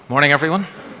Morning, everyone.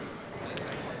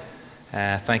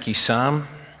 Thank you, Sam.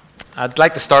 I'd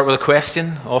like to start with a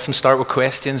question. I often start with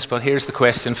questions, but here's the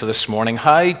question for this morning.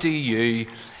 How do you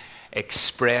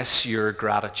express your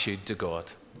gratitude to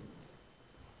God?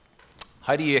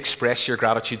 How do you express your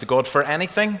gratitude to God for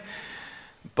anything,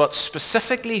 but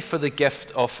specifically for the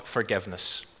gift of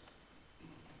forgiveness?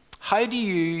 How do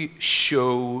you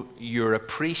show your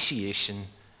appreciation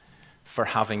for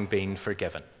having been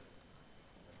forgiven?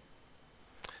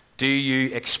 Do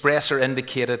you express or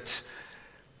indicate it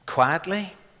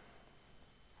quietly,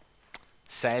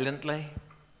 silently,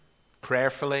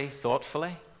 prayerfully,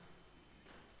 thoughtfully?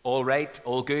 All right,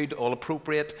 all good, all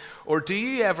appropriate? Or do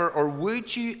you ever, or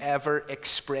would you ever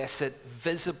express it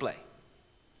visibly,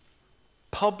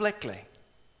 publicly,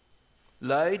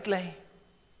 loudly,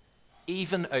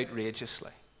 even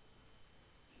outrageously?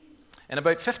 In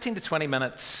about 15 to 20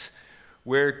 minutes,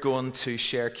 we're going to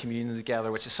share communion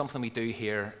together, which is something we do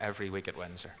here every week at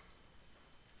Windsor.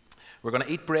 We're going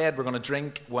to eat bread, we're going to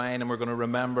drink wine, and we're going to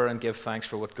remember and give thanks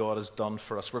for what God has done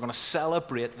for us. We're going to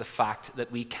celebrate the fact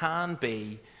that we can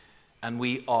be and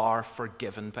we are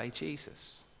forgiven by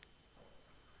Jesus.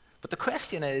 But the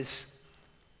question is,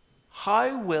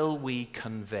 how will we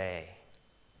convey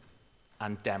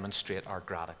and demonstrate our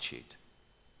gratitude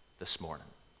this morning?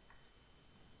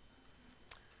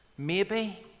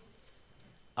 Maybe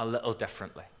a little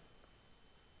differently.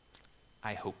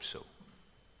 I hope so.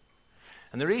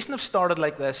 And the reason I've started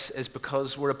like this is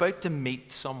because we're about to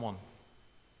meet someone.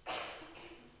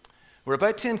 We're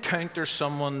about to encounter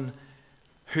someone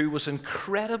who was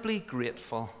incredibly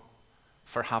grateful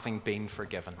for having been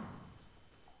forgiven.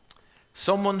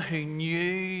 Someone who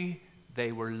knew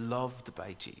they were loved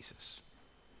by Jesus,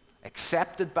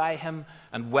 accepted by him,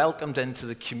 and welcomed into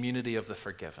the community of the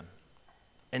forgiven,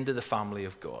 into the family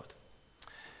of God.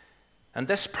 And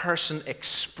this person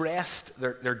expressed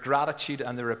their gratitude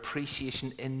and their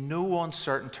appreciation in no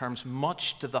uncertain terms,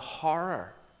 much to the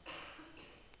horror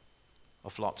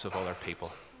of lots of other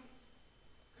people.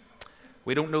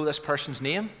 We don't know this person's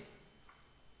name,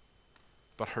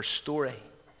 but her story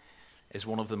is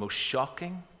one of the most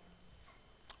shocking,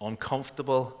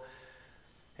 uncomfortable,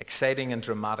 exciting, and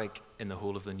dramatic in the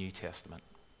whole of the New Testament.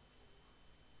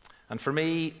 And for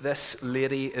me, this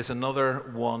lady is another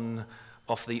one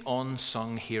of the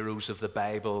unsung heroes of the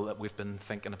Bible that we've been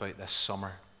thinking about this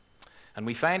summer. And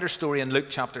we find her story in Luke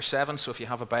chapter 7, so if you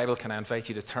have a Bible, can I invite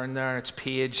you to turn there? It's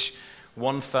page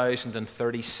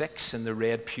 1036 in the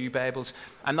Red Pew Bibles.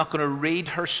 I'm not going to read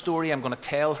her story, I'm going to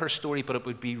tell her story, but it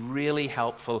would be really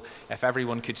helpful if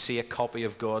everyone could see a copy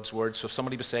of God's Word. So if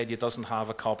somebody beside you doesn't have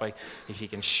a copy, if you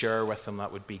can share with them,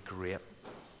 that would be great.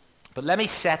 But let me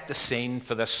set the scene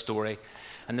for this story.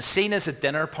 And the scene is a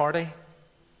dinner party.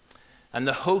 And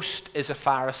the host is a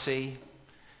Pharisee,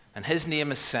 and his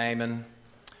name is Simon,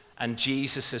 and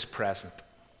Jesus is present.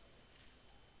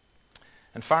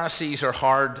 And Pharisees are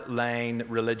hard-line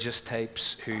religious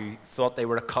types who thought they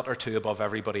were a cut or two above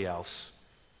everybody else.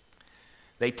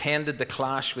 They tended to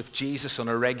clash with Jesus on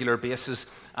a regular basis,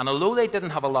 and although they didn't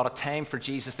have a lot of time for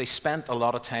Jesus, they spent a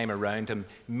lot of time around him,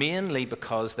 mainly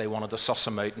because they wanted to suss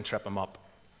him out and trip him up.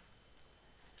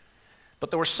 But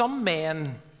there were some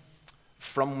men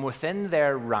from within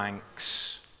their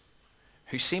ranks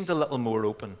who seemed a little more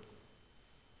open.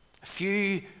 A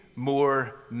few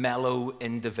more mellow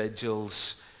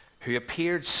individuals who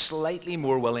appeared slightly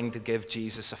more willing to give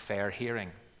Jesus a fair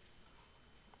hearing.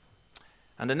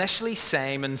 And initially,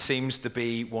 Simon seems to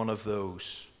be one of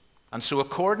those. And so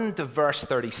according to verse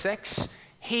 36,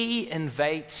 he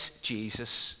invites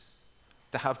Jesus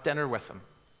to have dinner with him.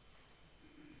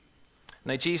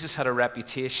 Now, Jesus had a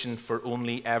reputation for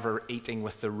only ever eating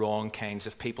with the wrong kinds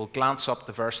of people. Glance up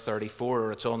to verse 34,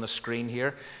 or it's on the screen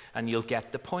here, and you'll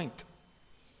get the point.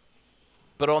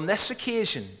 But on this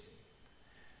occasion,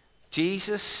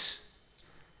 Jesus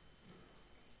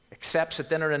accepts a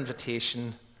dinner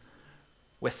invitation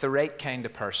with the right kind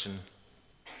of person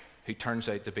who turns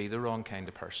out to be the wrong kind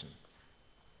of person,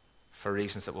 for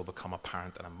reasons that will become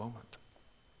apparent in a moment.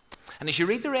 And as you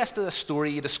read the rest of the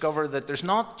story, you discover that there's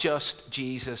not just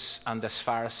Jesus and this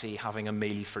Pharisee having a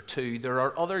meal for two. There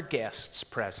are other guests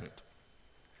present.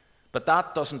 But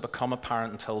that doesn't become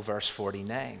apparent until verse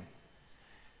 49.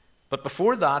 But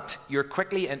before that, you're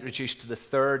quickly introduced to the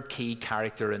third key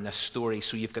character in this story.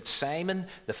 So you've got Simon,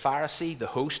 the Pharisee, the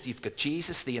host. You've got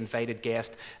Jesus, the invited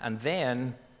guest. And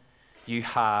then you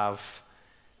have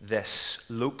this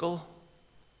local,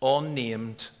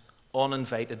 unnamed,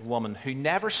 uninvited woman who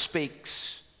never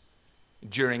speaks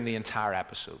during the entire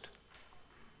episode.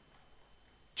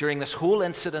 During this whole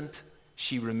incident,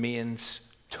 she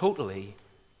remains totally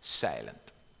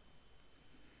silent.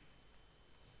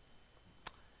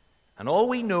 And all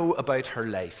we know about her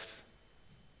life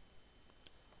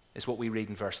is what we read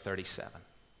in verse 37.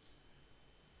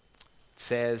 It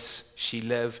says she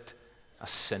lived a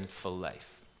sinful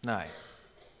life. Now,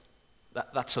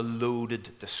 that's a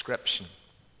loaded description.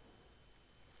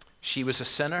 She was a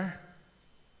sinner,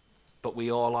 but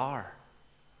we all are.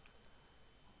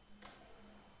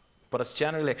 But it's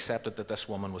generally accepted that this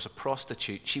woman was a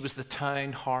prostitute. She was the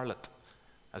town harlot,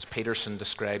 as Peterson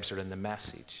describes her in the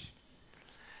Message.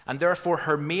 And therefore,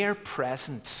 her mere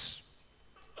presence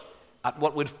at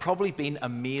what would have probably been a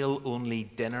male-only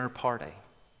dinner party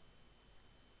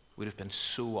would have been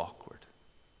so awkward.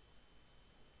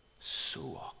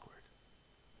 So awkward.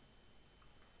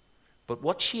 But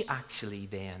what she actually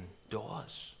then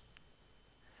does,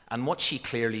 and what she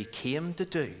clearly came to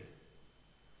do,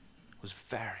 was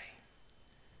very,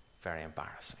 very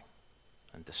embarrassing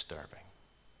and disturbing.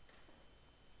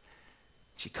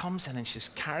 She comes in and she's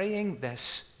carrying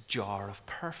this jar of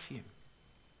perfume.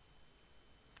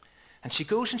 And she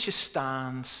goes and she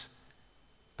stands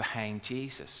behind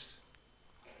Jesus.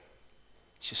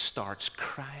 She starts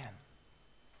crying.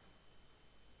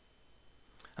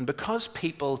 And because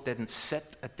people didn't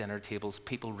sit at dinner tables,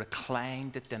 people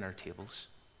reclined at dinner tables.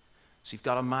 So you've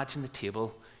got to imagine the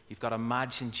table. You've got to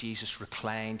imagine Jesus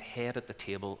reclined, head at the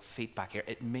table, feet back here.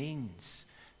 It means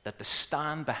that to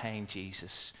stand behind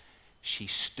Jesus, she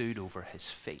stood over his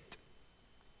feet.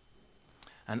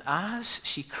 And as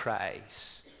she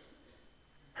cries,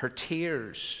 her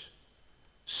tears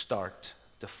start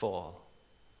to fall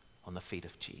on the feet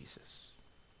of Jesus.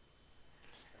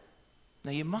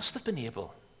 Now, you must have been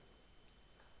able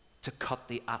to cut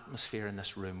the atmosphere in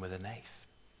this room with a knife.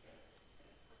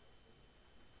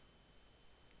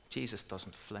 Jesus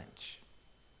doesn't flinch.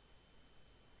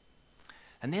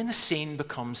 And then the scene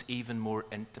becomes even more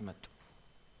intimate,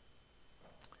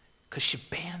 because she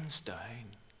bends down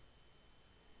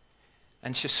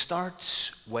and she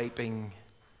starts wiping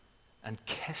and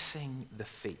kissing the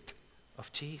feet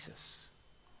of Jesus.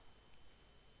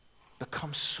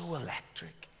 Becomes so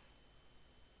electric.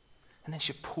 And then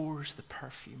she pours the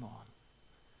perfume on.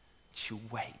 She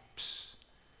wipes.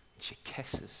 And she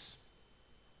kisses.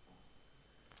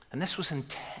 And this was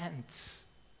intense.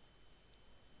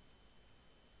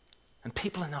 And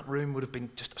people in that room would have been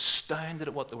just astounded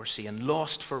at what they were seeing,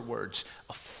 lost for words,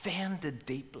 offended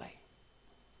deeply.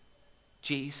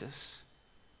 Jesus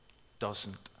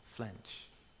doesn't flinch.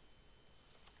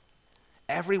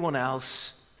 Everyone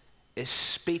else is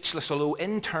speechless, although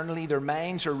internally their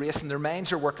minds are racing, their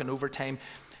minds are working overtime,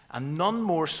 and none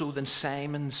more so than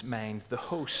Simon's mind, the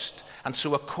host. And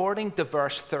so according to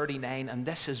verse 39, and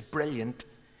this is brilliant,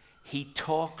 he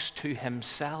talks to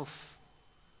himself.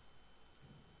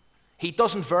 He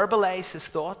doesn't verbalize his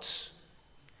thoughts.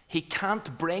 He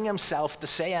can't bring himself to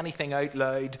say anything out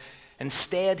loud.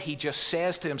 Instead, he just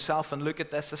says to himself, and look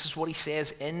at this, this is what he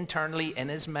says internally in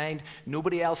his mind.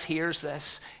 Nobody else hears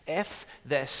this. If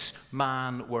this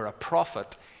man were a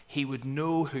prophet, he would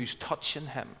know who's touching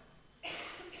him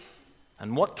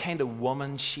and what kind of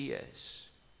woman she is,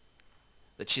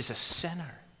 that she's a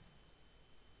sinner.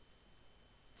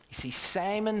 You see,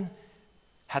 Simon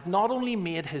had not only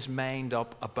made his mind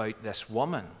up about this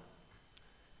woman,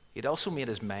 he'd also made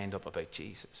his mind up about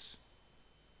Jesus.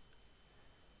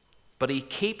 But he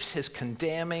keeps his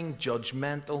condemning,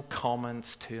 judgmental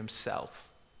comments to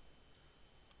himself.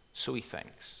 So he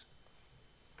thinks.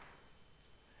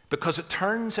 Because it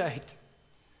turns out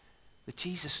that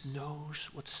Jesus knows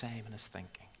what Simon is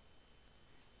thinking.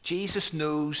 Jesus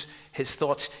knows his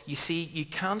thoughts. You see, you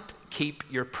can't keep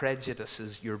your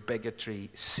prejudices, your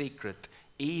bigotry secret,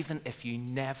 even if you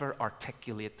never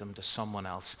articulate them to someone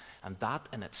else. And that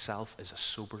in itself is a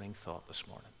sobering thought this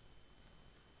morning.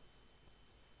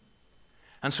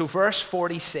 And so verse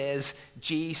 40 says,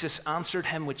 Jesus answered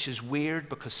him, which is weird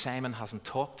because Simon hasn't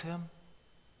talked to him.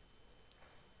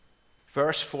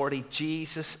 Verse 40,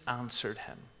 Jesus answered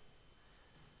him,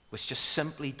 which just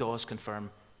simply does confirm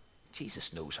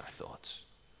Jesus knows our thoughts.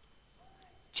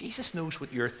 Jesus knows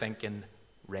what you're thinking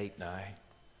right now.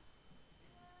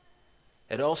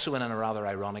 It also, in a rather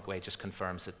ironic way, just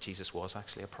confirms that Jesus was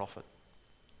actually a prophet.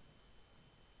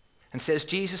 And says,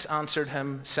 Jesus answered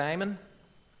him, Simon,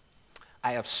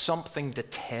 I have something to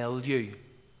tell you.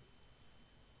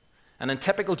 And in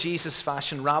typical Jesus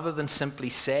fashion, rather than simply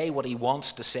say what he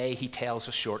wants to say, he tells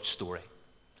a short story.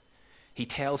 He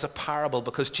tells a parable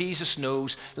because Jesus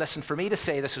knows, listen, for me to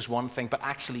say this is one thing, but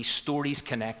actually stories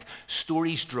connect.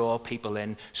 Stories draw people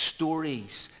in.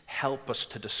 Stories help us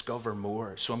to discover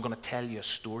more. So I'm going to tell you a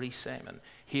story, Simon.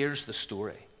 Here's the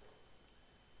story.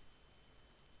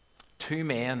 2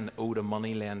 men owed a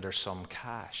moneylender some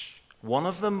cash. One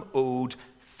of them owed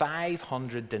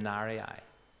 500 denarii.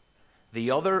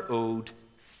 The other owed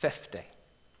 50.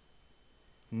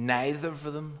 Neither of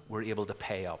them were able to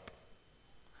pay up.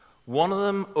 One of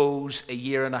them owes a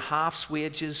year and a half's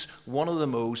wages. One of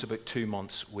them owes about 2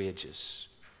 months' wages.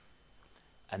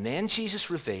 And then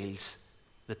Jesus reveals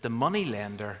that the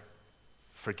moneylender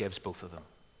forgives both of them.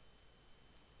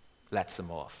 Lets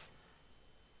them off.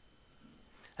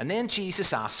 And then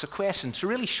Jesus asks a question. It's a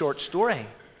really short story.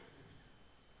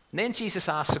 And then Jesus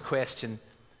asks a question,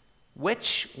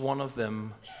 which one of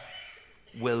them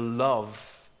will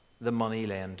love the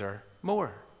moneylender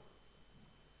more?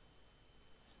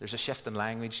 There's a shift in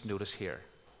language, notice here.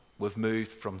 We've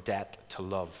moved from debt to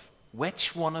love.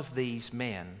 Which one of these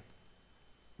men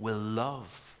will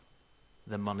love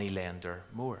the moneylender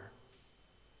more?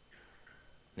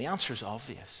 The answer is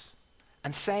obvious.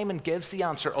 And Simon gives the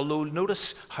answer, although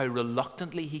notice how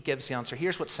reluctantly he gives the answer.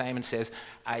 Here's what Simon says: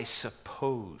 I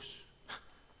suppose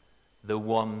the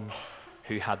one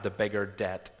who had the bigger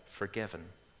debt forgiven.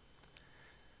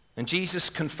 And Jesus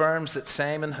confirms that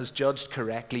Simon has judged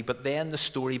correctly, but then the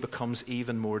story becomes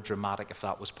even more dramatic, if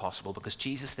that was possible, because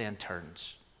Jesus then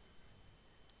turns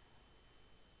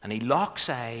and he locks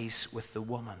eyes with the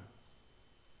woman.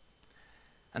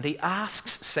 And he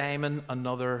asks Simon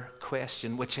another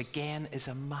question, which again is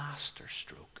a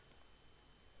masterstroke,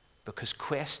 because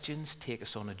questions take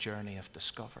us on a journey of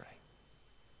discovery.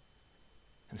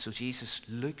 And so Jesus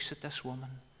looks at this woman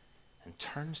and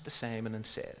turns to Simon and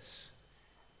says,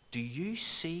 do you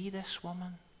see this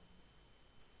woman?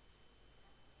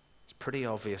 It's pretty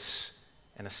obvious.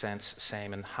 In a sense,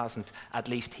 Simon hasn't. At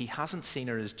least he hasn't seen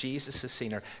her as Jesus has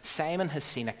seen her. Simon has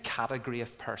seen a category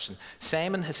of person.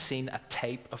 Simon has seen a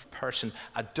type of person,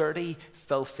 a dirty,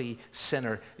 filthy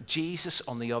sinner. Jesus,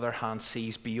 on the other hand,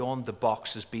 sees beyond the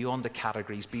boxes, beyond the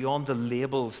categories, beyond the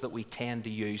labels that we tend to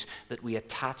use, that we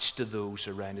attach to those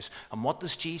around us. And what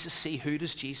does Jesus see? Who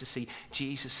does Jesus see?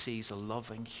 Jesus sees a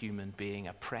loving human being,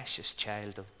 a precious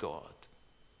child of God.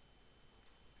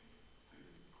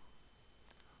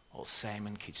 All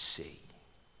Simon could see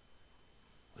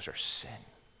was her sin.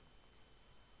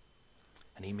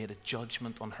 And he made a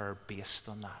judgment on her based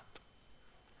on that.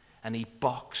 And he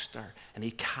boxed her, and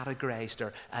he categorized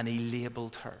her, and he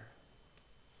labeled her.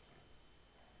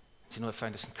 Do you know, I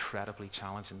found this incredibly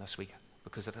challenging this week,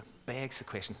 because it begs the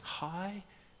question, how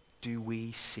do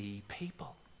we see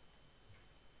people?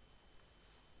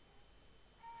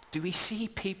 Do we see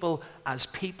people as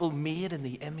people made in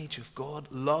the image of God,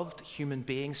 loved human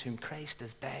beings whom Christ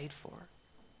has died for?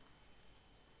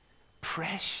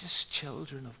 Precious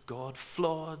children of God,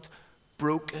 flawed,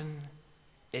 broken,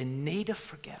 in need of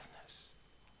forgiveness,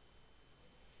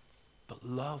 but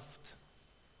loved?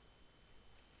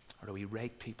 Or do we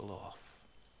write people off?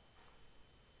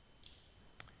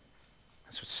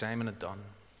 That's what Simon had done.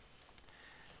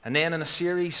 And then in a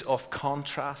series of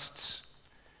contrasts,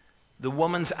 the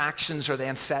woman's actions are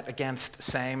then set against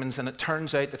Simon's, and it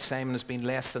turns out that Simon has been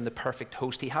less than the perfect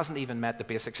host. He hasn't even met the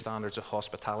basic standards of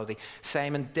hospitality.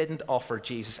 Simon didn't offer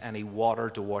Jesus any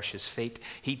water to wash his feet.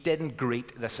 He didn't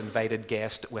greet this invited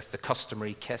guest with the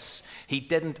customary kiss. He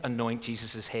didn't anoint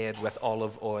Jesus' head with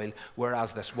olive oil,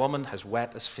 whereas this woman has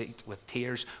wet his feet with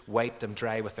tears, wiped them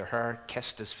dry with her hair,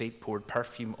 kissed his feet, poured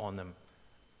perfume on them.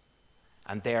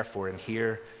 And therefore, and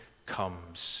here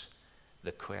comes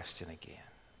the question again.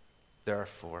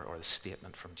 Therefore, or the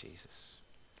statement from Jesus,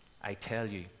 I tell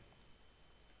you,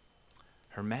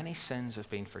 her many sins have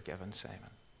been forgiven, Simon,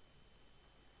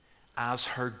 as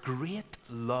her great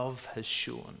love has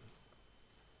shown.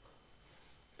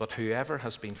 But whoever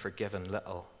has been forgiven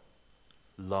little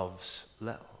loves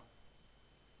little.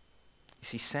 You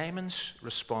see, Simon's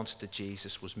response to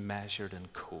Jesus was measured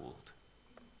and cold,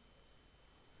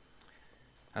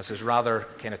 as his rather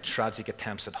kind of tragic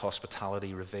attempts at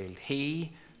hospitality revealed.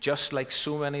 He, just like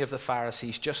so many of the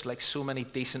Pharisees, just like so many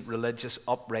decent, religious,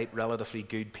 upright, relatively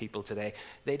good people today,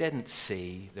 they didn't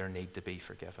see their need to be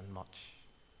forgiven much.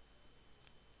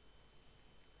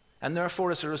 And therefore,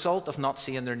 as a result of not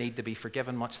seeing their need to be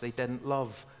forgiven much, they didn't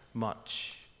love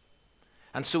much.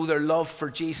 And so their love for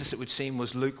Jesus, it would seem,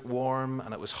 was lukewarm,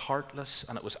 and it was heartless,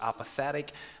 and it was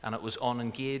apathetic, and it was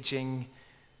unengaging.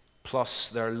 Plus,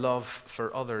 their love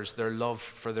for others, their love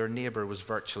for their neighbor was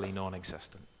virtually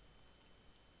non-existent.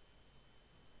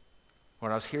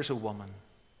 Whereas here's a woman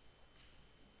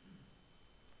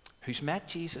who's met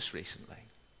Jesus recently,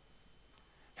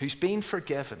 who's been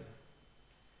forgiven,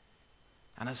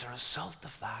 and as a result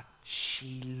of that,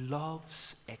 she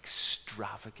loves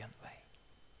extravagantly.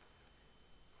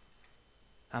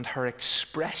 And her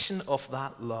expression of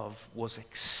that love was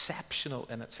exceptional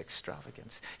in its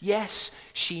extravagance. Yes,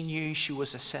 she knew she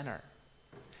was a sinner.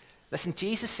 Listen,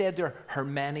 Jesus said to her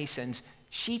many sins.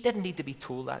 She didn't need to be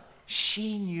told that.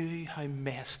 She knew how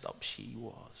messed up she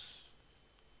was.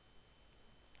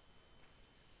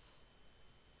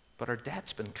 But her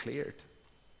debt's been cleared.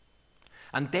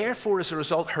 And therefore, as a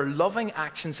result, her loving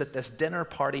actions at this dinner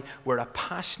party were a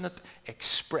passionate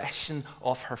expression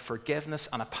of her forgiveness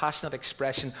and a passionate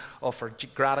expression of her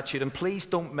gratitude. And please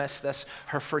don't miss this.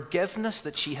 Her forgiveness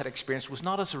that she had experienced was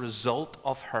not as a result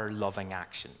of her loving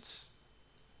actions.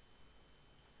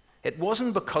 It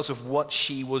wasn't because of what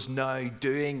she was now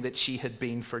doing that she had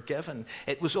been forgiven.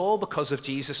 It was all because of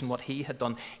Jesus and what he had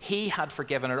done. He had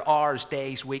forgiven her hours,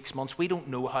 days, weeks, months. We don't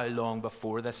know how long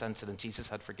before this incident Jesus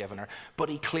had forgiven her, but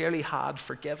he clearly had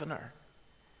forgiven her.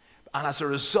 And as a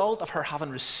result of her having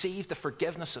received the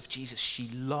forgiveness of Jesus, she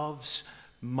loves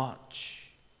much.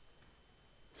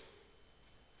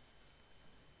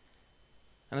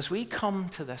 And as we come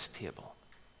to this table,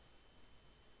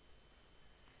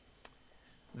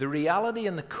 the reality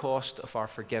and the cost of our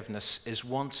forgiveness is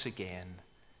once again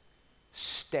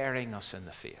staring us in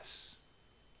the face.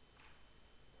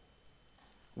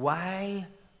 While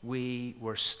we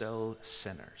were still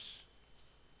sinners,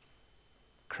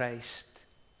 Christ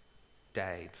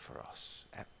died for us,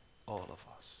 all of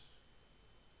us.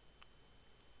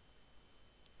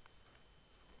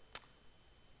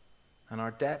 And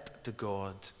our debt to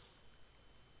God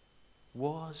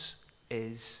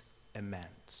is immense.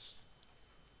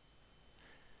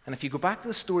 And if you go back to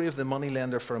the story of the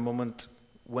moneylender for a moment,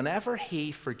 whenever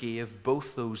he forgave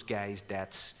both those guys'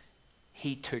 debts,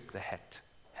 he took the hit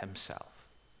himself.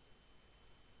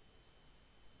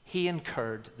 He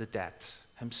incurred the debt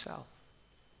himself.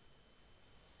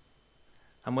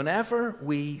 And whenever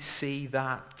we see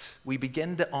that, we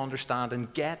begin to understand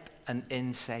and get an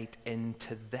insight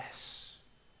into this.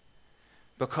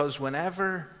 Because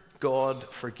whenever God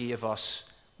forgave us,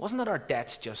 wasn't that our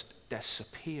debts just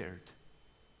disappeared?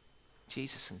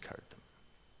 Jesus incurred them.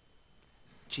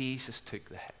 Jesus took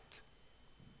the hit.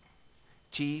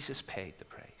 Jesus paid the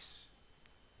price.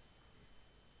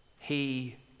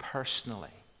 He personally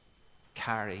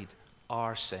carried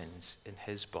our sins in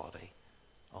his body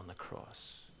on the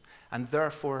cross. And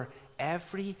therefore,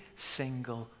 every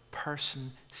single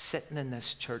person sitting in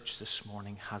this church this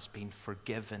morning has been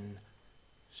forgiven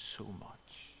so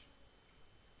much.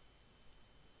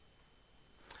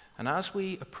 And as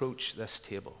we approach this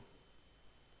table,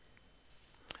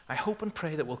 I hope and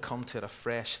pray that we'll come to it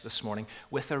afresh this morning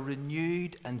with a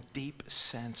renewed and deep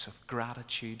sense of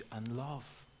gratitude and love.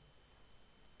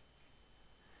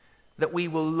 That we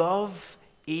will love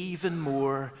even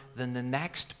more than the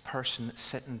next person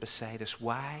sitting beside us.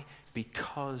 Why?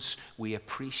 Because we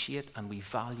appreciate and we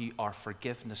value our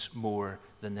forgiveness more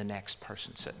than the next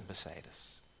person sitting beside us.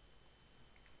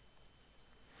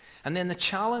 And then the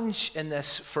challenge in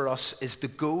this for us is to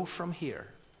go from here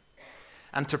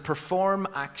and to perform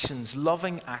actions,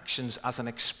 loving actions, as an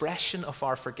expression of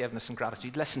our forgiveness and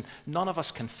gratitude. Listen, none of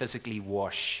us can physically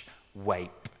wash,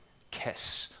 wipe,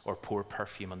 kiss, or pour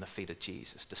perfume on the feet of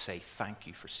Jesus to say thank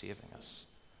you for saving us.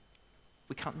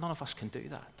 We can't, none of us can do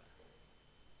that.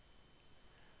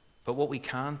 But what we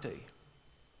can do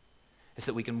is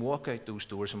that we can walk out those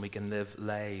doors and we can live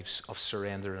lives of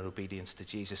surrender and obedience to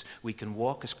Jesus. We can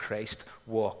walk as Christ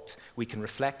walked. We can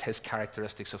reflect his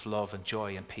characteristics of love and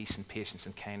joy and peace and patience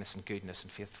and kindness and goodness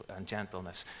and faith and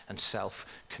gentleness and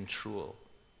self-control.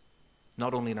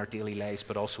 Not only in our daily lives,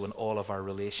 but also in all of our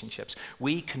relationships.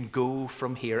 We can go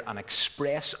from here and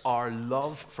express our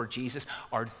love for Jesus,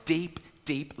 our deep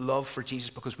love for Jesus,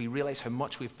 because we realize how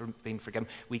much we've been forgiven.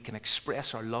 We can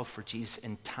express our love for Jesus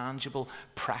in tangible,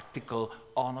 practical,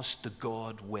 honest to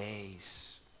God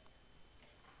ways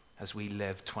as we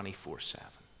live 24/7,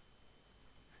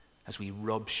 as we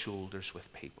rub shoulders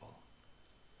with people.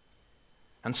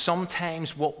 And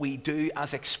sometimes what we do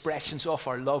as expressions of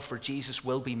our love for Jesus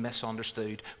will be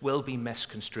misunderstood, will be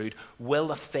misconstrued,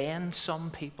 will offend some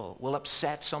people, will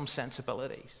upset some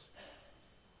sensibilities.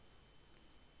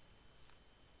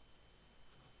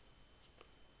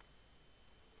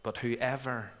 But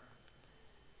whoever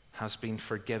has been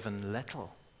forgiven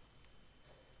little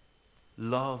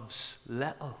loves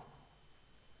little.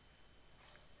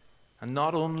 And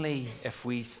not only if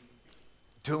we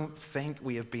don't think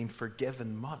we have been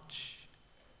forgiven much,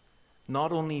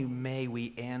 not only may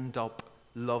we end up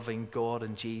loving God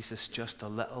and Jesus just a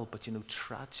little, but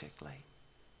tragically,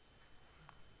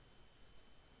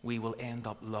 we will end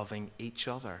up loving each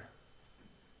other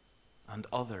and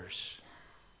others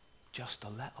just a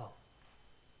little.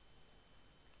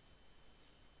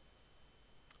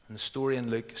 And the story in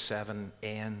Luke 7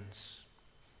 ends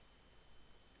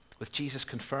with Jesus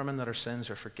confirming that our sins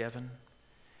are forgiven.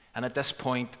 And at this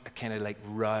point, a kind of like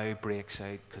row breaks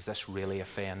out because this really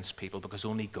offends people, because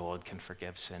only God can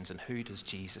forgive sins. And who does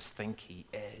Jesus think he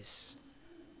is?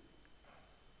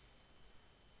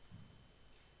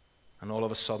 And all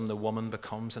of a sudden, the woman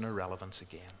becomes an irrelevance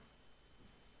again.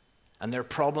 And there are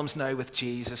problems now with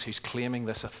Jesus, who's claiming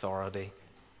this authority.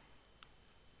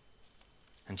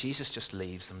 And Jesus just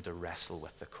leaves them to wrestle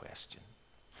with the question,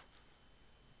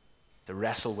 to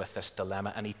wrestle with this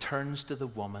dilemma. And he turns to the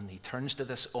woman, he turns to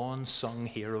this unsung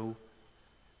hero,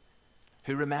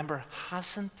 who, remember,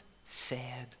 hasn't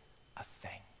said a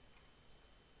thing.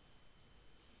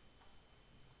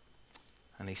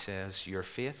 And he says, your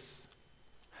faith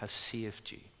has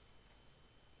saved you.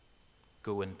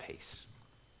 Go in peace.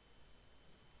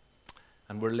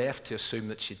 And we're left to assume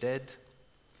that she did,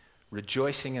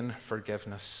 rejoicing in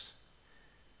forgiveness.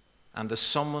 And as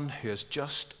someone who has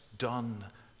just done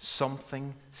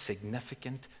something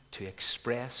significant to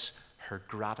express her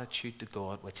gratitude to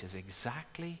God, which is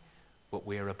exactly what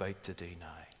we're about to do now.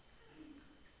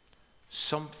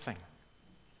 Something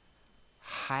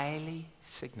highly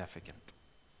significant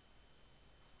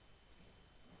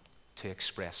to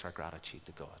express our gratitude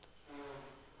to God.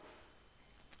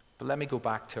 But let me go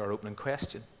back to our opening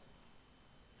question.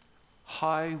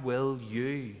 How will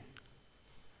you?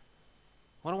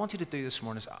 What I want you to do this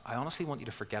morning is, I honestly want you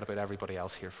to forget about everybody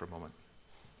else here for a moment.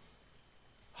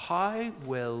 How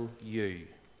will you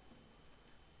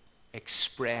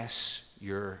express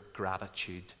your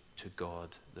gratitude to God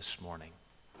this morning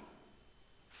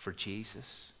for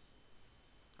Jesus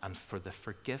and for the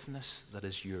forgiveness that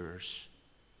is yours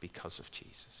because of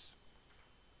Jesus?